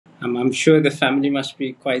I'm sure the family must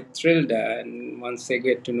be quite thrilled, and once they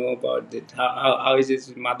get to know about it. How is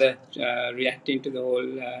his mother reacting to the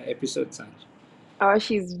whole episode, Sanj?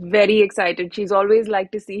 She's very excited. She's always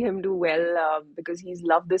liked to see him do well because he's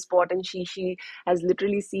loved the sport, and she has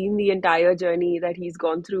literally seen the entire journey that he's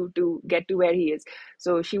gone through to get to where he is.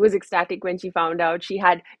 So she was ecstatic when she found out. She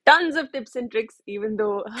had tons of tips and tricks, even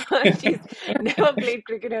though she's never played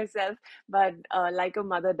cricket herself. But like a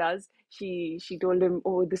mother does, she told him,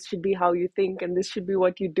 "Oh, this should be how you think, and this should be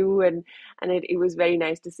what you do," and it was very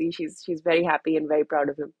nice to see. She's very happy and very proud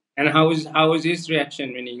of him. And how was his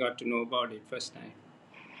reaction when he got to know about it first time?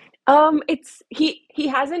 It's he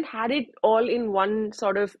hasn't had it all in one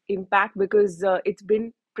sort of impact because it's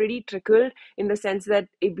been pretty trickled in the sense that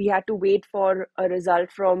if we had to wait for a result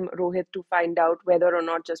from Rohit to find out whether or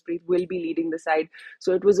not Jasprit will be leading the side.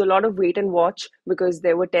 So it was a lot of wait and watch because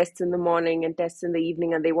there were tests in the morning and tests in the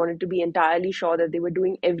evening, and they wanted to be entirely sure that they were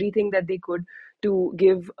doing everything that they could to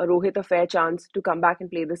give Rohit a fair chance to come back and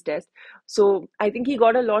play this test. So I think he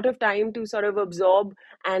got a lot of time to sort of absorb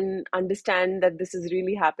and understand that this is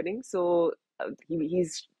really happening. So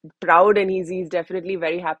he's proud, and he's definitely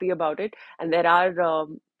very happy about it. And there are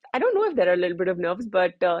I don't know if there are a little bit of nerves,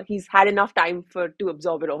 but he's had enough time for to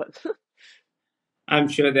absorb it all. I'm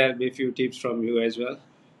sure there'll be a few tips from you as well.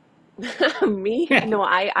 Me? No,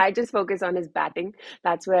 I just focus on his batting.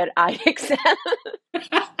 That's where I excel.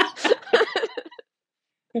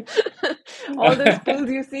 All those skills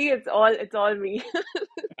you see, it's all me.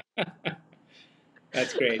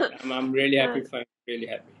 That's great. I'm really Uh, happy for you. Really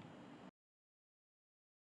happy.